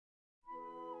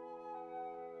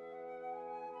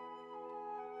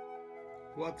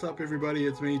What's up, everybody?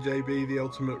 It's me, JB, the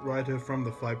ultimate writer from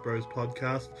the Fight Bros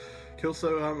podcast.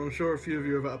 Kilso, I'm sure a few of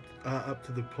you are up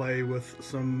to the play with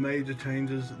some major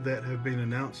changes that have been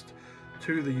announced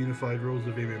to the Unified Rules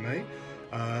of MMA.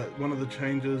 One of the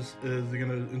changes is they're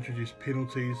going to introduce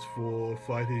penalties for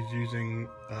fighters using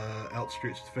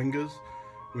outstretched fingers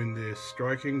when they're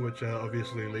striking, which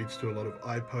obviously leads to a lot of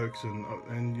eye pokes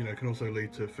and can also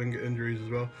lead to finger injuries as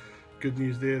well. Good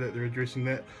news there that they're addressing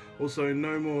that. Also,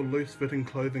 no more loose-fitting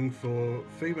clothing for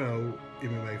female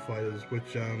MMA fighters,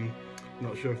 which I'm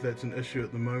not sure if that's an issue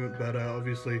at the moment, but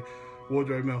obviously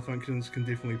wardrobe malfunctions can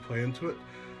definitely play into it.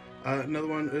 Another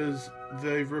one is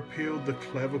they've repealed the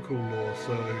clavicle law,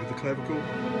 so the clavicle,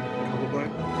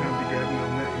 collarbone, can't be grabbing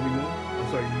on that anymore.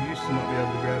 You used to not be able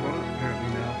to grab on it, apparently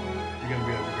now you're going to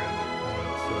be able to grab it.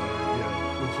 So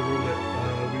yeah, it's a rule that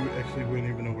we actually weren't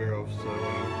even aware of, so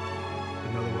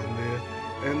another one there.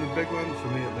 And the big one for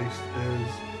me at least is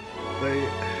they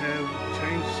have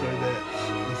changed so that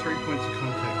the 3 points of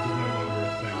contact is no longer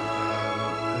a thing,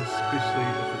 especially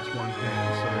if it's one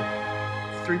hand.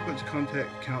 So 3 points of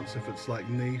contact counts if it's like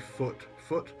knee, foot,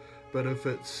 foot, but if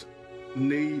it's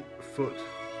knee, foot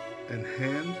and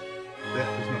hand,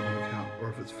 that is not going to count. Or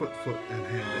if it's foot, foot and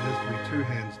hand, it has to be 2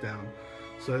 hands down.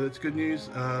 So that's good news.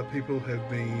 People have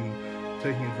been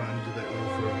taking advantage of that rule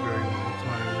for a very long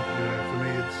time. For me,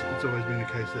 it's always been a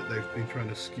case that they've been trying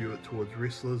to skew it towards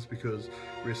wrestlers, because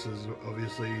wrestlers are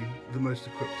obviously the most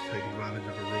equipped to take advantage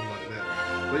of a rule like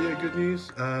that. But yeah, good news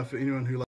for anyone who